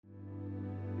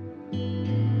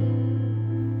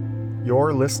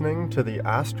You're listening to the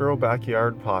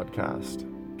Astrobackyard podcast.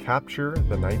 Capture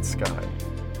the night sky.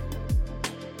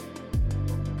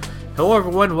 Hello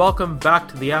everyone, welcome back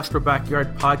to the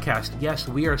Astrobackyard podcast. Yes,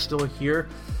 we are still here,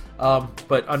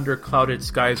 but under clouded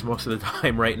skies most of the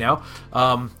time right now.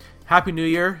 Happy New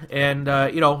Year, and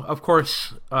of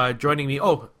course, joining me,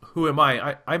 who am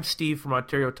I? I'm Steve from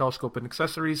Ontario Telescope and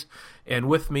Accessories, and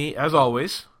with me, as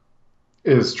always,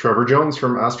 is Trevor Jones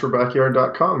from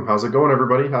Astrobackyard.com. How's it going,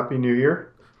 everybody? Happy New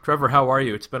Year. Trevor, how are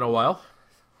you? It's been a while.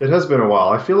 It has been a while.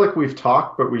 I feel like we've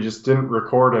talked, but we just didn't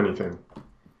record anything.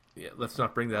 Yeah, let's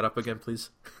not bring that up again, please.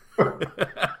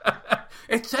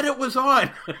 It said it was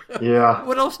on. Yeah.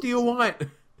 What else do you want?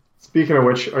 Speaking of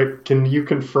which, can you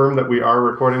confirm that we are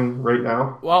recording right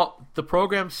now? Well, the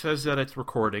program says that it's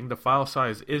recording. The file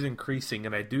size is increasing,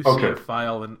 and I do see a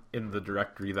file in the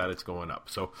directory that it's going up.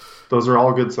 So those are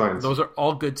all good signs. Those are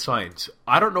all good signs.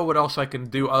 I don't know what else I can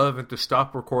do other than to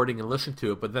stop recording and listen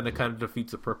to it, but then it kind of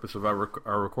defeats the purpose of our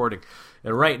recording.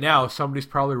 And right now, somebody's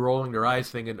probably rolling their eyes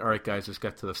thinking, all right, guys, let's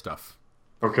get to the stuff.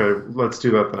 Okay, let's do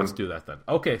that then.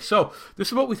 Okay, so this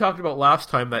is what we talked about last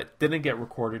time that didn't get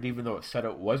recorded, even though it said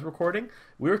it was recording.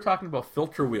 We were talking about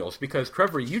filter wheels because,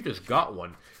 Trevor, you just got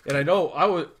one. And I know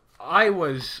I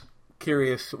was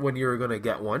curious when you were going to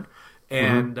get one.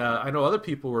 And I know other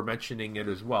people were mentioning it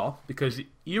as well because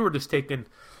you were just taking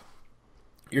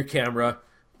your camera,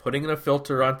 putting in a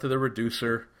filter onto the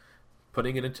reducer,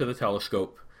 putting it into the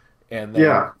telescope, and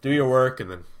then do your work and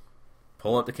then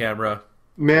pull out the camera.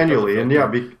 Manually, and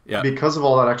because of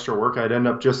all that extra work, I'd end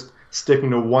up just sticking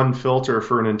to one filter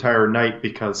for an entire night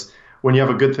because when you have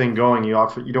a good thing going, you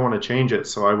don't want to change it.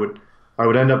 So I would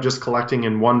end up just collecting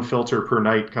in one filter per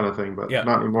night kind of thing, but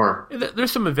not anymore.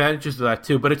 There's some advantages to that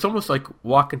too, but it's almost like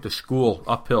walking to school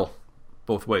uphill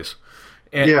both ways.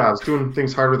 And, I was doing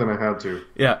things harder than I had to.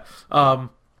 Yeah,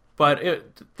 but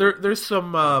there's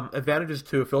some advantages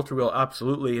to a filter wheel,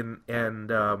 absolutely,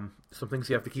 and some things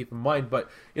you have to keep in mind. But,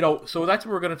 so that's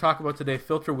what we're going to talk about today,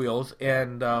 filter wheels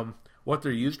and what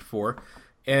they're used for.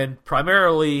 And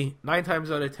primarily, 9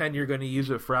 times out of 10, you're going to use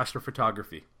it for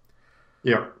astrophotography.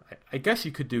 Yeah. I guess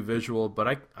you could do visual, but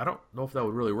I don't know if that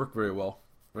would really work very well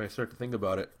when I start to think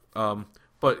about it.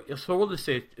 But so we'll just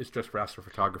say it's just for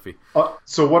astrophotography.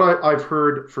 So what I've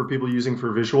heard for people using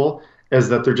for visual is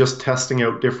that they're just testing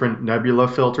out different nebula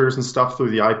filters and stuff through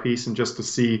the eyepiece and just to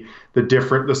see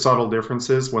the subtle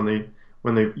differences when they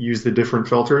use the different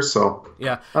filters. So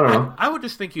yeah, I don't know. I would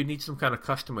just think you need some kind of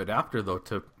custom adapter though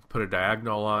to put a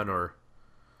diagonal on, or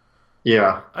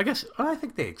I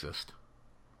think they exist.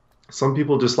 Some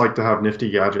people just like to have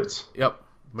nifty gadgets. Yep,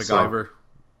 MacGyver,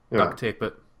 duct tape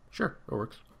it. Sure, it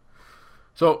works.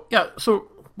 So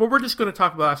we're just going to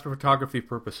talk about astrophotography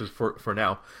purposes for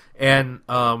now, and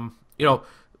they're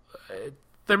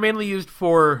mainly used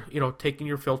for taking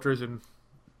your filters and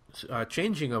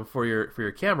changing them for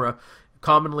your camera.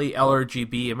 Commonly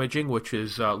LRGB imaging, which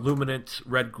is luminance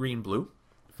red, green, blue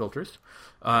filters.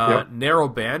 Narrow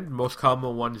band, most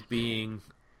common ones being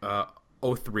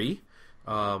O3,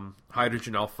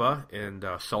 hydrogen alpha, and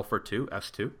sulfur 2,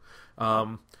 S2.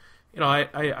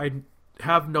 I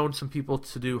have known some people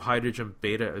to do hydrogen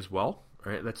beta as well.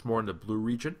 Right, that's more in the blue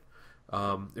region,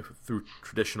 through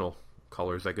traditional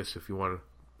colors, I guess, if you want to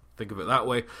think of it that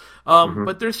way.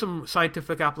 But there's some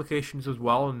scientific applications as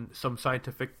well, and some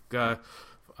scientific bands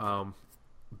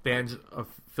of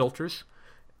filters.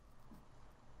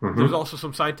 There's also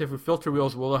some scientific filter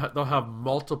wheels. They'll have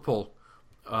multiple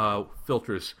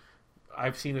filters.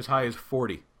 I've seen as high as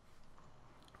 40.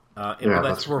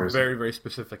 That's for crazy. Very, very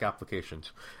specific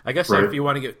applications. I guess if you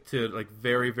want to get to like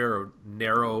very, very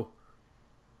narrow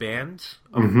bands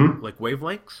of like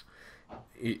wavelengths,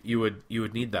 you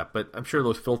would need that. But I'm sure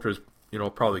those filters,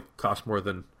 probably cost more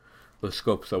than the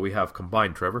scopes that we have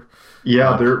combined. Trevor.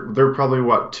 Yeah, they're probably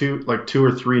 2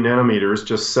 or 3 nanometers,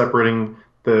 just separating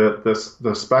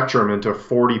the spectrum into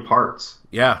 40 parts.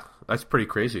 Yeah, that's pretty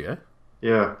crazy, eh?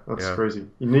 Yeah, that's crazy.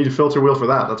 You need a filter wheel for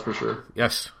that, that's for sure.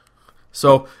 Yes.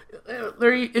 So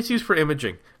it's used for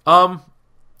imaging. So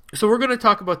we're going to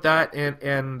talk about that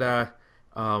and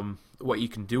what you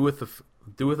can do with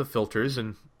the filters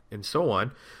and so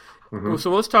on.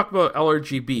 So let's talk about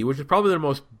LRGB, which is probably the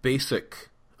most basic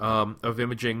of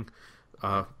imaging.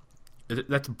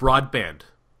 That's broadband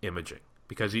imaging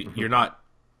because you're not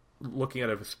looking at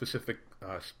a specific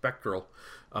spectral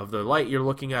of the light. You're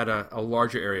looking at a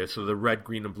larger area, so the red,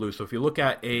 green, and blue. So if you look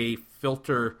at a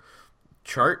filter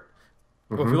chart,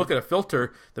 well, if you look at a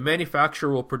filter, the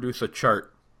manufacturer will produce a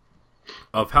chart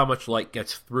of how much light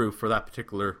gets through for that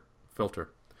particular filter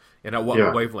and at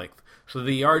what wavelength. So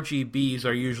the RGBs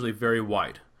are usually very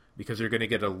wide because you're going to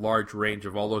get a large range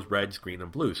of all those reds, green,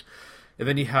 and blues. And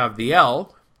then you have the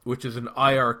L, which is an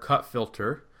IR cut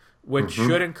filter, which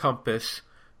should encompass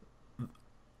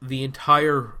the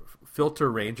entire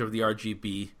filter range of the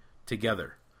RGB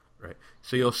together, right?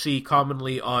 So you'll see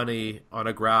commonly on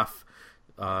a graph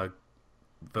the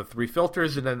three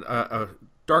filters and then a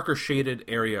darker shaded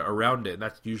area around it, and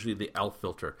that's usually the L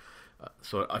filter.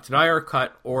 So it's an IR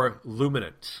cut or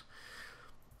luminance.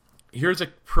 Here's a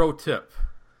pro tip.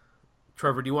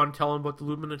 Trevor, do you want to tell him about the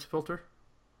luminance filter?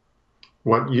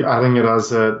 What, you adding it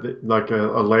as a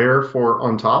layer for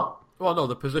on top? Well, no,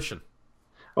 the position.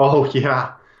 Oh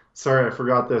yeah, sorry, I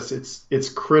forgot this. It's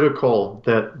critical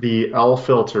that the L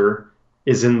filter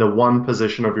is in the one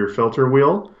position of your filter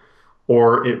wheel,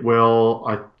 or it will.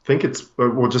 I think it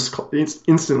will just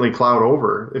instantly cloud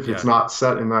over if it's not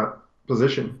set in that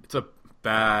position. It's a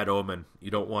bad omen. You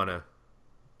don't want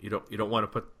to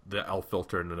put the L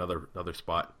filter in another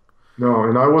spot. No,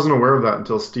 and I wasn't aware of that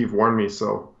until Steve warned me.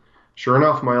 So, sure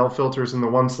enough, my L filter's in the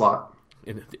one slot.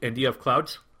 And do you have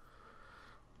clouds?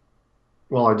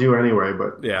 Well, I do anyway,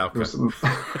 but yeah, okay.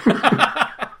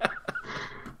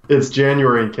 It's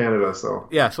January in Canada, so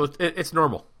yeah, so it's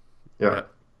normal. Yeah,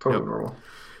 totally normal.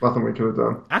 Nothing we could have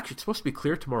done. Actually, it's supposed to be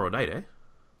clear tomorrow night, eh?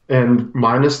 And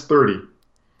minus 30.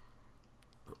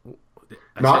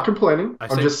 Not complaining.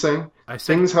 I'm just saying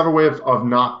things have a way of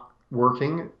not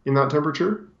working in that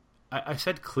temperature. I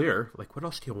said clear. Like, what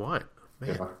else do you want?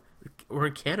 Man, we're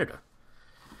in Canada.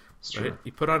 It's true. Right?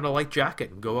 You put on a light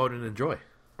jacket and go out and enjoy.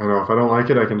 I know. If I don't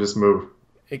like it, I can just move.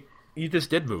 You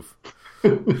just did move.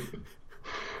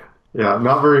 Yeah,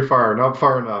 not very far. Not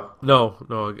far enough.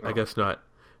 No, I guess not.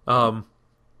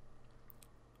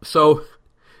 So,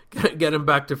 getting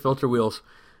back to filter wheels,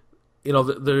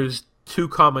 there's two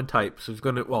common types.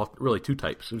 Really two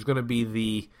types. There's going to be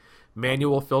the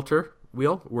manual filter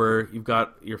wheel, where you've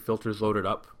got your filters loaded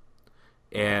up,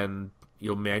 and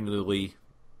you'll manually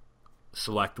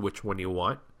select which one you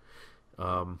want.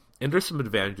 And there's some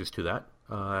advantages to that.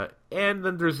 And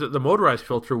then there's the motorized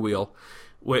filter wheel,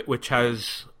 which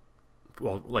has,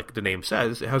 well, like the name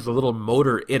says, it has a little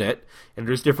motor in it, and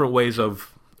there's different ways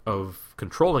of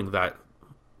controlling that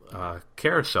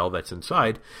carousel that's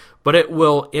inside, but it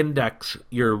will index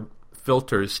your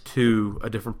filters to a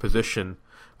different position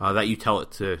that you tell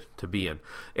it to be in.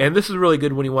 And this is really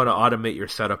good when you want to automate your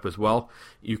setup as well.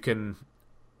 You can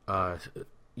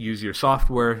use your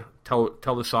software,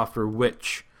 tell the software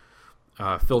which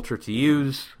filter to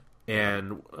use,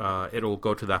 and it'll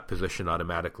go to that position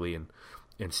automatically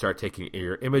and start taking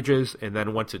your images. And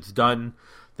then once it's done,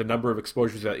 the number of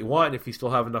exposures that you want, if you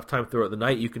still have enough time throughout the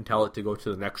night, you can tell it to go to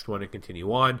the next one and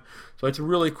continue on. So it's a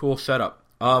really cool setup.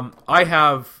 We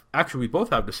both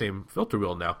have the same filter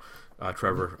wheel now,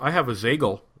 Trevor. I have a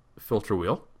Zagel filter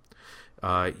wheel.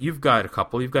 You've got a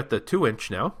couple. You've got the 2-inch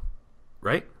now,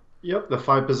 right? Yep, the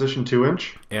 5-position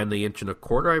 2-inch. And the 1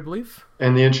 1/4, I believe.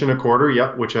 And the 1 1/4,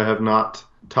 yep, which I have not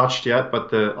touched yet,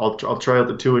 but I'll try out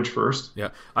the 2-inch first. Yeah,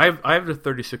 I have the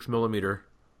 36 millimeter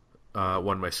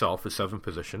one myself, a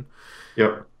 7-position.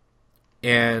 Yep.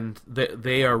 And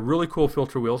they are really cool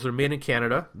filter wheels. They're made in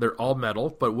Canada. They're all metal.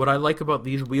 But what I like about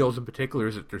these wheels in particular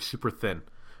is that they're super thin.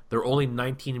 They're only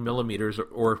 19 millimeters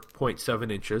or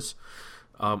 0.7 inches.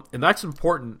 And that's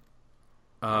important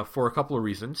for a couple of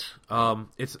reasons.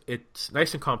 It's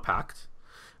nice and compact.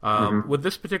 With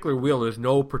this particular wheel, there's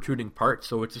no protruding part,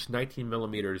 so it's just 19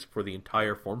 millimeters for the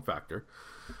entire form factor.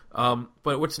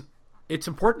 But it's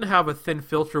important to have a thin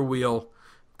filter wheel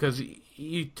because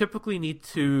you typically need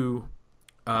to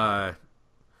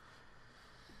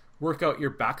work out your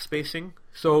back spacing.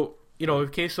 So, in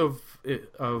case of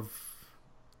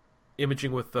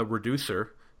imaging with a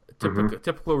reducer, a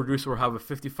typical reducer will have a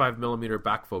 55 millimeter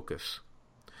back focus.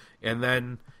 And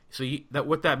then,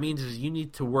 what that means is you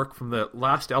need to work from the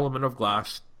last element of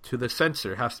glass to the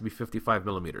sensor. It has to be 55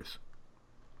 millimeters.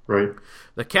 Right.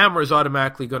 The camera is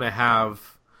automatically going to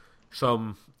have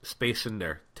some space in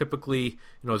there. Typically,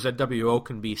 ZWO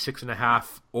can be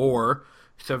 6.5 or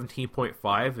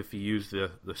 17.5 if you use the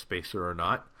spacer or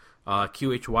not.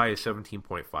 QHY is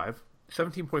 17.5.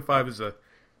 17.5 is a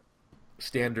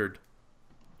standard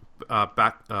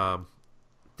back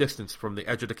distance from the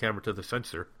edge of the camera to the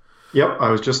sensor. Yep, I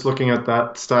was just looking at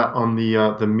that stat on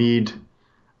the Meade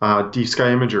D-Sky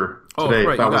Imager today.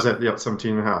 Right. That was it. Yep,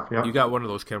 17.5. Yep. You got one of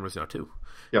those cameras now too.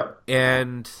 Yeah.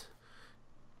 And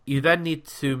you then need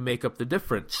to make up the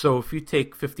difference. So if you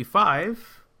take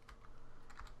 55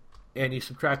 and you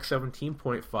subtract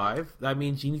 17.5, that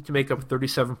means you need to make up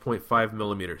 37.5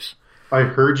 millimeters. I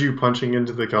heard you punching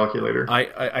into the calculator.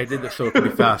 I did this so pretty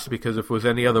fast because if it was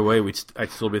any other way,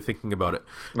 I'd still be thinking about it.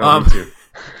 No, me too.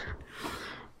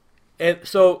 And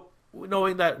so,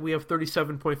 knowing that we have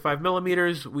 37.5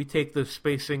 millimeters, we take the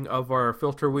spacing of our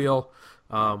filter wheel,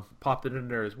 pop it in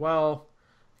there as well.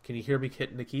 Can you hear me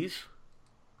hitting the keys?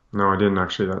 No, I didn't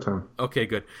actually that time. Okay,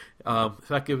 good. So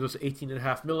that gives us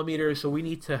 18.5 millimeters. So we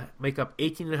need to make up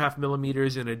 18.5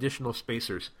 millimeters in additional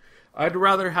spacers. I'd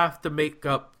rather have to make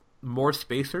up more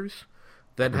spacers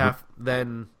than because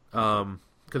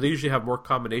they usually have more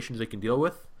combinations they can deal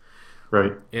with.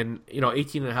 Right. And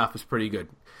 18.5 is pretty good.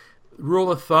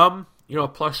 Rule of thumb,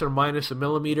 plus or minus a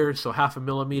millimeter. So half a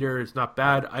millimeter is not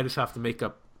bad. I just have to make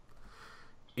up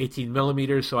 18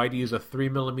 millimeters. So I'd use a 3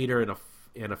 millimeter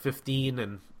and a 15,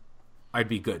 and I'd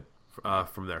be good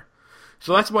from there.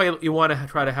 So that's why you want to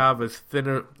try to have as thin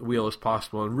a wheel as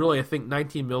possible. And really, I think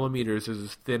 19 millimeters is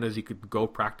as thin as you could go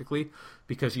practically,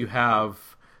 because you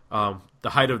have the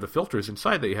height of the filters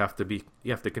inside that you have to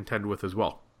contend with as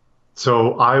well.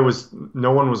 So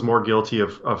no one was more guilty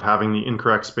of having the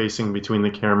incorrect spacing between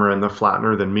the camera and the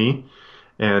flattener than me.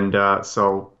 And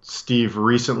so Steve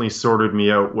recently sorted me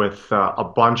out with a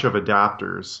bunch of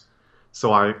adapters.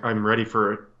 So I'm ready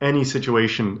for any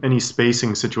situation, any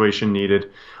spacing situation needed,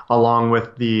 along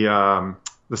with the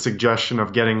suggestion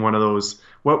of getting one of those.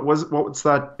 What's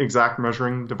that exact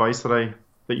measuring device that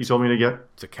you told me to get?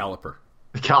 It's a caliper.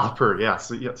 A caliper, yeah.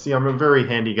 So yeah, see, I'm a very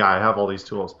handy guy. I have all these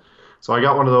tools, so I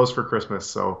got one of those for Christmas.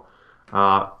 So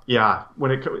yeah,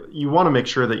 you want to make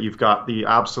sure that you've got the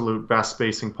absolute best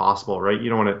spacing possible, right? You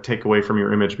don't want to take away from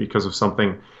your image because of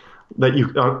something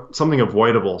something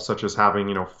avoidable, such as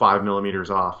having 5 millimeters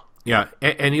off. Yeah,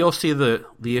 and you'll see the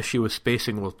issue with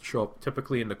spacing will show up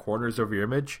typically in the corners of your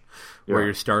image, where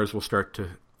your stars will start to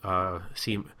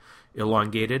seem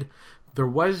elongated. There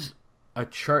was a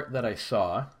chart that I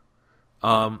saw,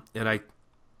 and I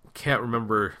can't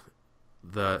remember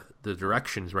the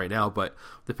directions right now, but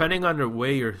depending on the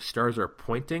way your stars are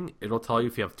pointing, it'll tell you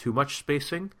if you have too much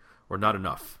spacing or not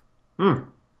enough.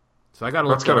 So I got to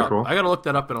look that up. Cool. I got to look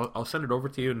that up, and I'll send it over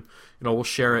to you, and we'll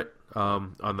share it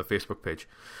on the Facebook page.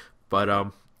 But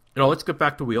let's get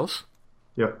back to wheels.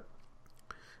 Yeah.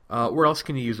 Where else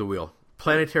can you use a wheel?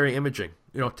 Planetary imaging.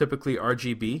 Typically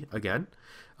RGB again.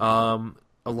 A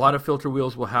lot of filter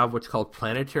wheels will have what's called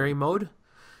planetary mode,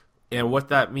 and what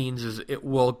that means is it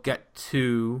will get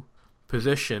to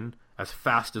position as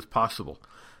fast as possible.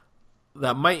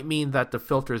 That might mean that the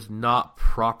filter is not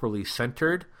properly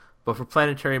centered. But for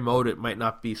planetary mode, it might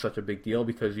not be such a big deal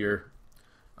because your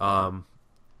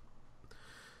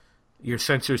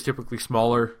sensor is typically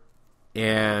smaller,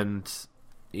 and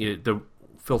the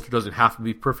filter doesn't have to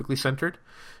be perfectly centered,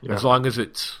 as long as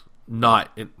it's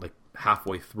not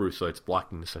halfway through, so it's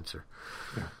blocking the sensor.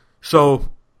 Yeah. So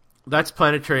that's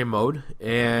planetary mode,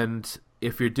 and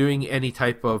if you're doing any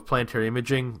type of planetary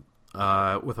imaging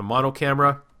with a mono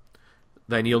camera,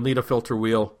 then you'll need a filter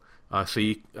wheel. So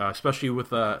you, especially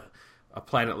with a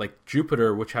planet like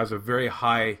Jupiter, which has a very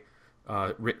high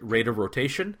rate of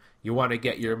rotation, you want to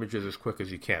get your images as quick as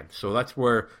you can. So that's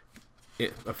where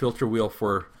a filter wheel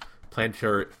for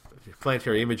planetary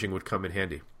imaging would come in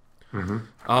handy.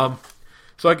 Mm-hmm.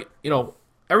 So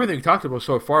everything we talked about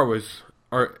so far was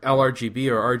our LRGB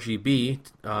or RGB.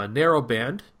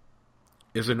 Narrowband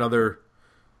is another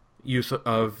use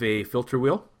of a filter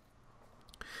wheel.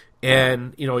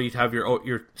 And you'd have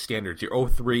your standards, your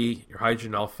O3, your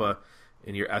hydrogen alpha,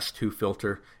 and your S2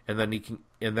 filter, and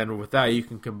then with that you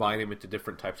can combine them into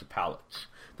different types of palettes,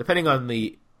 depending on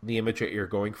the image that you're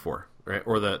going for, right?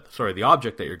 Or the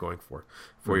object that you're going for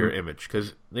your image,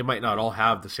 because they might not all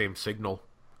have the same signal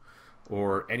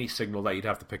or any signal that you'd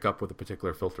have to pick up with a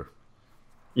particular filter.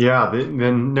 Yeah, the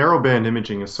narrowband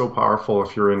imaging is so powerful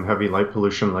if you're in heavy light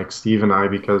pollution like Steve and I,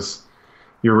 because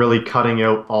you're really cutting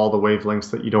out all the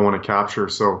wavelengths that you don't want to capture.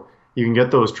 So you can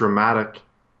get those dramatic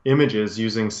images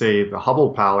using, say, the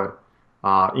Hubble palette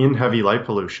in heavy light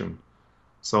pollution.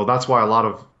 So that's why a lot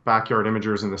of backyard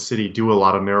imagers in the city do a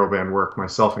lot of narrowband work,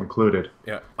 myself included.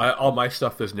 Yeah, all my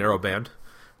stuff is narrowband.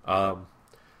 I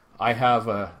have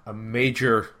a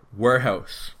major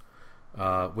warehouse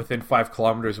within 5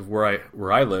 kilometers of where I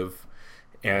live,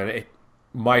 and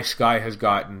my sky has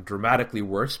gotten dramatically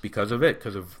worse because of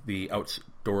the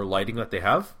outdoor lighting that they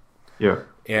have. Yeah.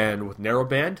 And with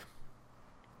narrowband,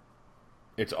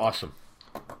 it's awesome.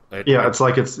 It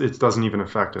doesn't even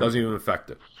affect it. Doesn't even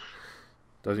affect it.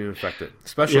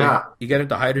 Especially you get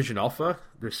into hydrogen alpha.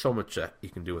 There's so much that you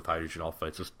can do with hydrogen alpha.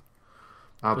 It's just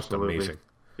amazing.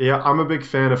 Yeah, I'm a big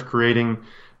fan of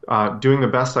doing the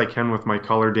best I can with my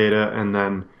color data, and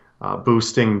then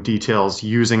boosting details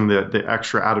using the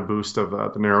extra added boost of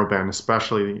the narrowband,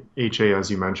 especially the HA,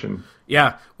 as you mentioned.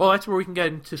 Yeah, well, that's where we can get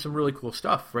into some really cool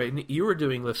stuff, right? And you were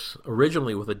doing this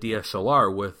originally with a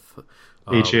DSLR with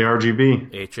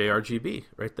HARGB. HARGB,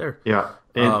 right there. Yeah,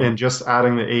 and just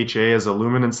adding the HA as a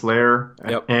luminance layer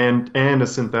and a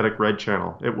synthetic red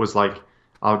channel. It was like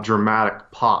a dramatic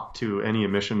pop to any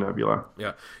emission nebula.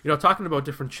 Yeah, talking about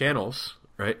different channels,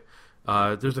 right?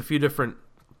 There's a few different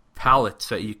palettes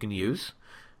that you can use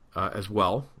as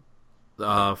well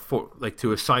for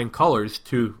to assign colors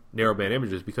to narrowband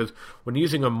images, because when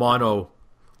using a mono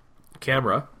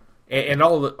camera and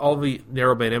all the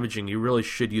narrowband imaging, you really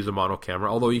should use a mono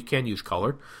camera, although you can use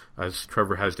color, as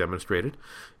Trevor has demonstrated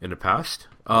in the past.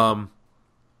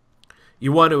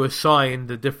 You want to assign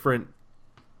the different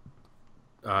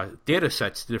data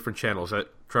sets to different channels,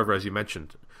 Trevor, as you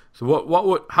mentioned.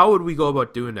 So how would we go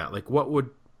about doing that? Like, what would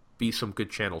be some good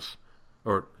channels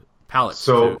or palettes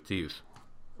to use?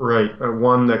 Right.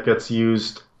 One that gets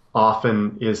used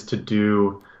often is to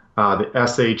do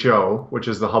the SHO, which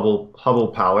is the Hubble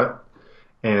palette,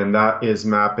 and that is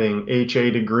mapping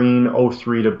HA to green,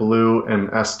 O3 to blue, and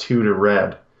S2 to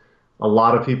red. A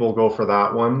lot of people go for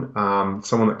that one.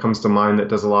 Someone that comes to mind that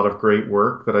does a lot of great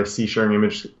work that I see sharing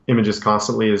images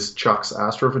constantly is Chuck's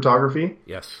Astrophotography.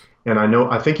 Yes. And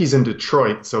I think he's in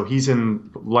Detroit, so he's in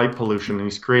light pollution, and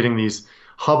he's creating these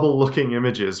Hubble-looking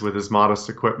images with his modest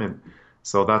equipment.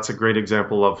 So that's a great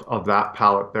example of that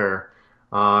palette there.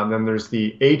 And then there's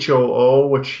the HOO,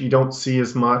 which you don't see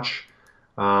as much.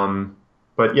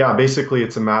 But yeah, basically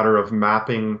it's a matter of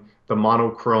mapping the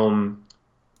monochrome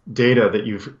data that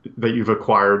you've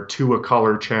acquired to a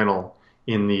color channel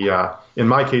in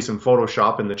my case in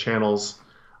Photoshop in the channels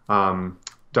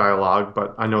dialog,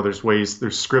 but I know there's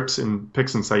scripts in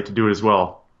PixInsight to do it as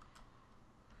well.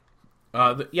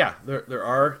 There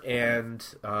are, and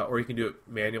or you can do it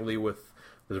manually with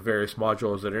the various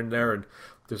modules that are in there. And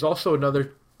there's also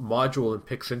another module in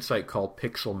PixInsight called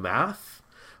Pixel Math,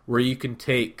 where you can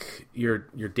take your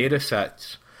data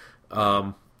sets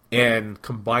and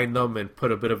combine them and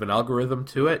put a bit of an algorithm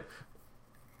to it.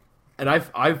 And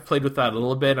I've played with that a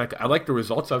little bit. I like the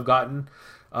results I've gotten,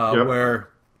 where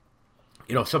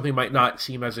something might not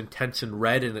seem as intense in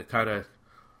red, and it kind of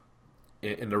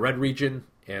in the red region,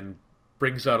 and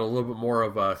brings out a little bit more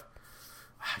of a.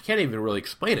 I can't even really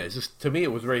explain it. It's just, to me,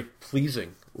 it was very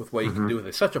pleasing with what you can do with it.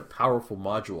 It's such a powerful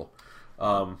module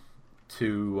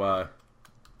to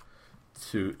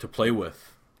play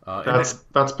with. That's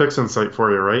PixInsight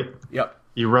for you, right? Yep.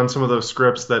 You run some of those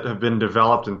scripts that have been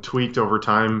developed and tweaked over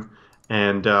time,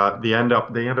 and they end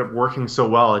up working so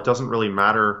well. It doesn't really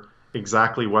matter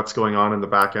exactly what's going on in the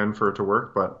back end for it to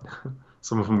work, but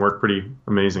some of them work pretty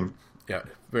amazing. Yeah,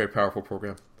 very powerful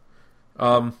program.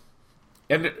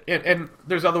 And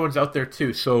there's other ones out there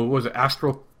too. So was it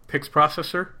Astro Pix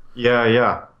processor?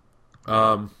 Yeah.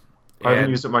 I haven't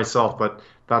used it myself, but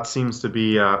that seems to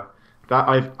be that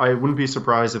I wouldn't be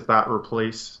surprised if that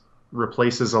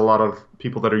replaces a lot of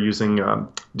people that are using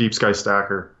Deep Sky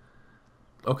Stacker.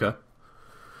 Okay.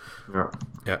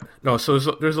 Yeah. No, so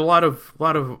there's a lot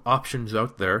of options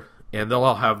out there, and they'll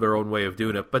all have their own way of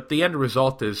doing it. But the end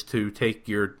result is to take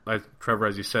your, Trevor,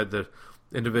 as you said, the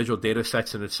individual data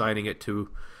sets and assigning it to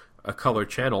a color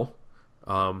channel,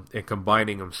 and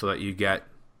combining them so that you get,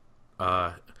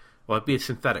 it'd be a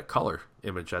synthetic color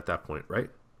image at that point, right?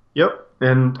 Yep.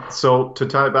 And so to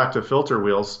tie it back to filter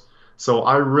wheels, so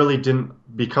I really didn't,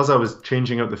 because I was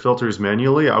changing out the filters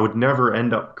manually, I would never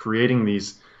end up creating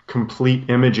these complete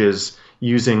images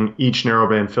using each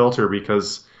narrowband filter,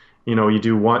 because you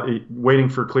do waiting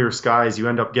for clear skies, you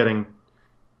end up getting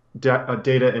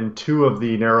data in two of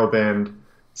the narrowband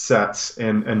sets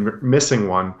and missing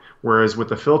one, whereas with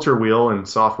the filter wheel and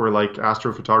software like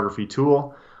Astrophotography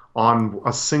Tool, on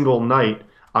a single night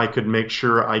I could make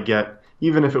sure I get,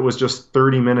 even if it was just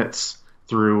 30 minutes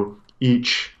through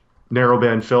each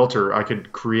narrowband filter, I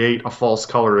could create a false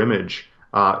color image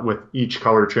with each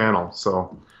color channel.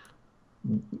 So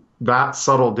that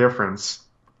subtle difference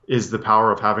is the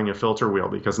power of having a filter wheel,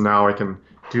 because now I can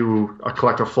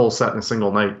collect a full set in a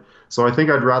single night. So I think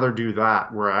I'd rather do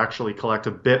that, where I actually collect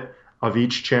a bit of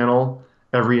each channel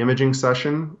every imaging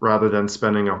session rather than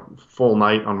spending a full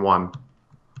night on one.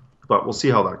 But we'll see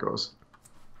how that goes.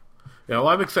 Yeah, well,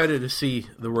 I'm excited to see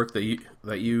the work that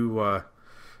you are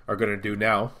going to do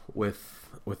now with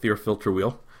your filter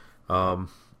wheel. I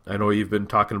know you've been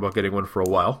talking about getting one for a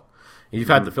while. You've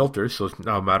had the filters, so it's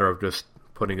now a matter of just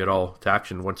putting it all to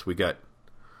action once we get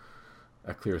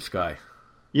a clear sky.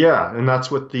 Yeah, and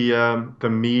that's with the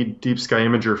Meade Deep Sky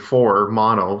Imager 4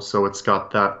 mono, so it's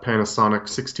got that Panasonic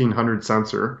 1600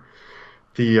 sensor.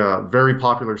 the very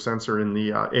popular sensor in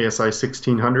the ASI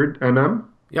 1600 mm.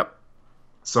 Yep.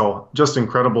 So just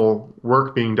incredible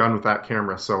work being done with that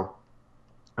camera. So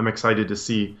I'm excited to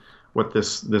see what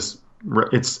this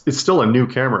it's still a new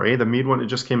camera, eh? The Meade one, it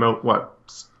just came out, what,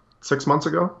 6 months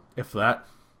ago? If that.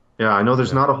 Yeah, I know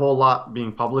there's not a whole lot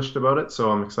being published about it,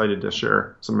 so I'm excited to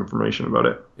share some information about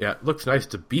it. Yeah, it looks nice.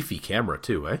 It's a beefy camera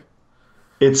too, eh?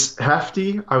 It's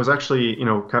hefty. I was actually,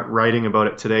 writing about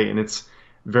it today, and it's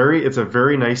a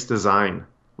very nice design.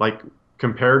 Like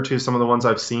compared to some of the ones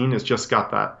I've seen, it's just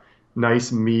got that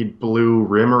nice Meade blue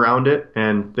rim around it,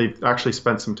 and they've actually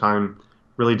spent some time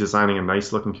really designing a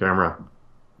nice looking camera.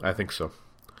 I think so.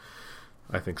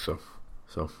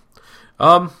 So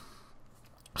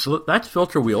that's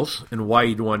filter wheels and why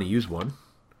you'd want to use one.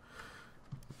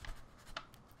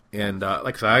 And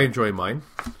like I said, I enjoy mine.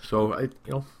 So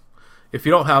if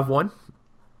you don't have one,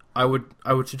 I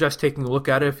would suggest taking a look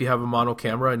at it if you have a mono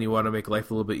camera and you want to make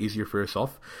life a little bit easier for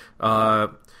yourself. I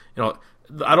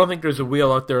don't think there's a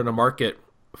wheel out there in the market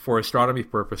for astronomy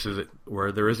purposes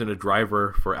where there isn't a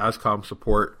driver for ASCOM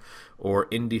support or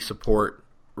Indy support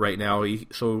right now.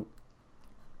 So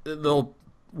they'll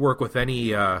work with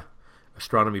any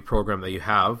astronomy program that you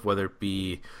have, whether it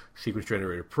be Sequence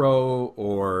Generator Pro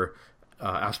or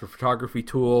astrophotography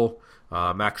tool,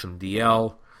 Maxim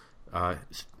DL.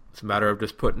 It's a matter of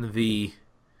just putting the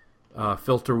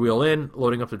filter wheel in,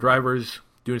 loading up the drivers,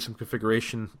 doing some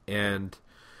configuration, and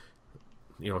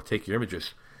take your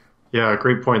images. Yeah,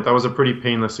 great point. That was a pretty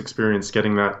painless experience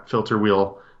getting that filter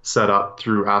wheel set up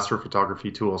through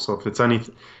astrophotography tool. So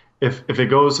if it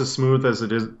goes as smooth as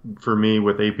it is for me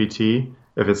with APT,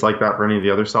 if it's like that for any of the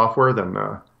other software, then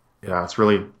it's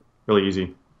really, really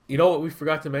easy. You know what we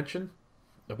forgot to mention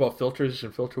about filters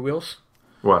and filter wheels?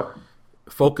 What?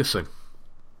 Focusing.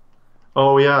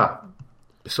 Oh, yeah.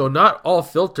 So not all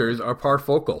filters are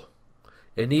parfocal.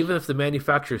 And even if the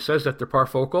manufacturer says that they're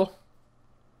parfocal,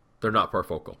 they're not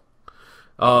parfocal.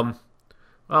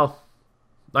 Well,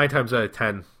 9 times out of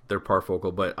 10, they're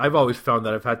parfocal, but I've always found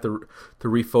that I've had to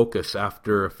refocus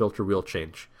after a filter wheel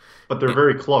change. But they're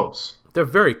very close. They're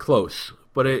very close,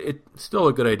 but it's still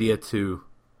a good idea to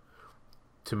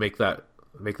make that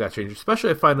change,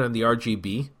 especially I find on the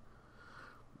RGB.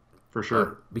 For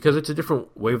sure. Because it's a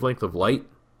different wavelength of light.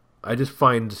 I just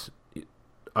find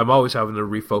I'm always having to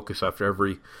refocus after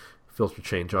every filter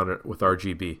change on it with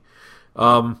RGB.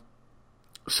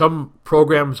 Some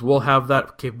programs will have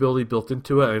that capability built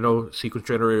into it. I know Sequence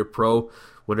Generator Pro,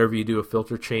 whenever you do a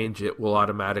filter change, it will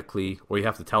automatically, or you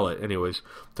have to tell it anyways,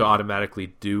 to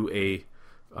automatically do a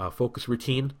focus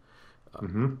routine.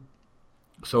 Mm-hmm.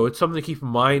 So it's something to keep in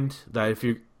mind that if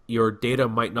your data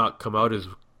might not come out as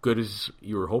good as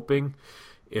you were hoping,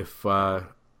 if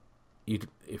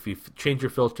you change your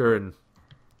filter and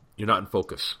you're not in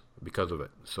focus because of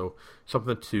it. So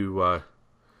something to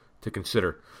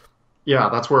consider. Yeah,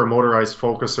 that's where a motorized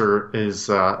focuser is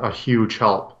a huge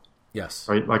help. Yes.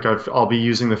 Right. Like I'll be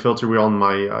using the filter wheel on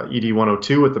my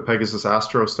ED102 with the Pegasus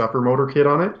Astro stepper motor kit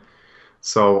on it.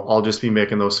 So I'll just be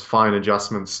making those fine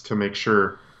adjustments to make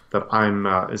sure that I'm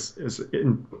as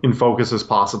in focus as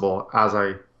possible as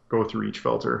I go through each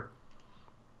filter.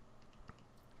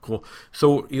 Cool.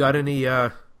 So you got any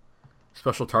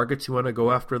special targets you want to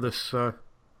go after this?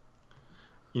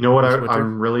 You know what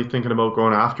I'm really thinking about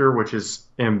going after, which is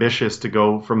ambitious to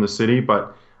go from the city,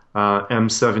 but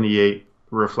M78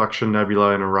 Reflection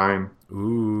Nebula in Orion.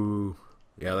 Ooh,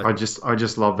 yeah. I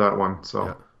just love that one.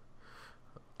 So,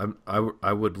 yeah.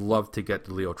 I would love to get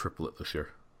the Leo triplet this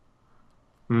year.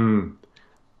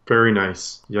 Very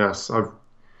nice. Yes, I've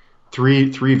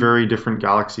three very different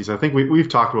galaxies. I think we've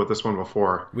talked about this one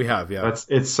before. We have, yeah.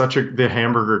 It's the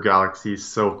hamburger galaxy is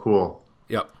so cool.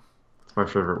 Yep, it's my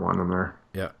favorite one in there.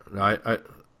 Yeah, no,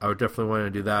 I would definitely want to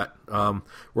do that.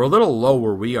 We're a little low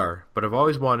where we are, but I've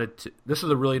always wanted to. This is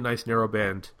a really nice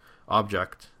narrowband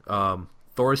object.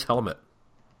 Thor's helmet.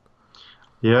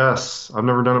 Yes, I've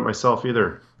never done it myself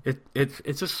either.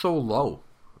 It's just so low.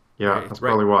 Yeah, right? That's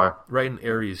probably why. Right in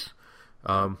Aries.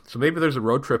 So maybe there's a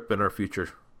road trip in our future.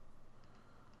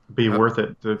 Be worth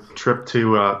it. The trip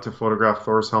to photograph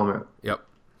Thor's helmet. Yep.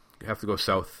 You have to go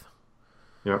south.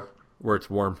 Yep. Where it's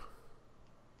warm.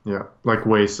 Yeah, like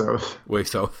way south. Way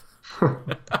south. Yeah,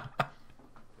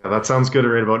 that sounds good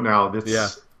right about now.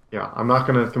 Yeah, I'm not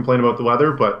going to complain about the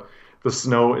weather, but the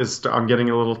snow is. I'm getting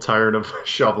a little tired of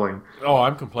shoveling. Oh,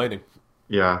 I'm complaining.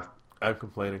 Yeah. I'm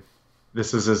complaining.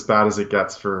 This is as bad as it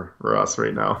gets for us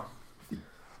right now.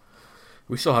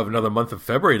 We still have another month of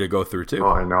February to go through, too.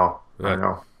 Oh, I know. Yeah. I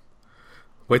know.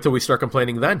 Wait till we start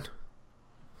complaining then.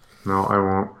 No, I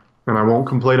won't. And I won't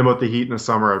complain about the heat in the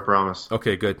summer, I promise.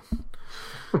 Okay, good.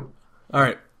 All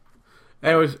right.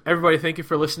 Anyways, everybody, thank you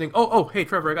for listening. Oh, hey,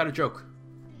 Trevor, I got a joke.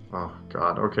 Oh,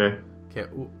 God, okay. Okay,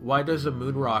 why does a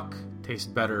moon rock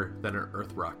taste better than an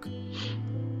earth rock?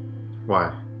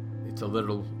 Why? It's a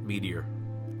little meteor.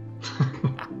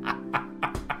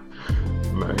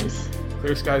 Nice.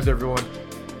 Clear skies, everyone.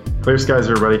 Clear skies,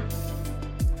 everybody.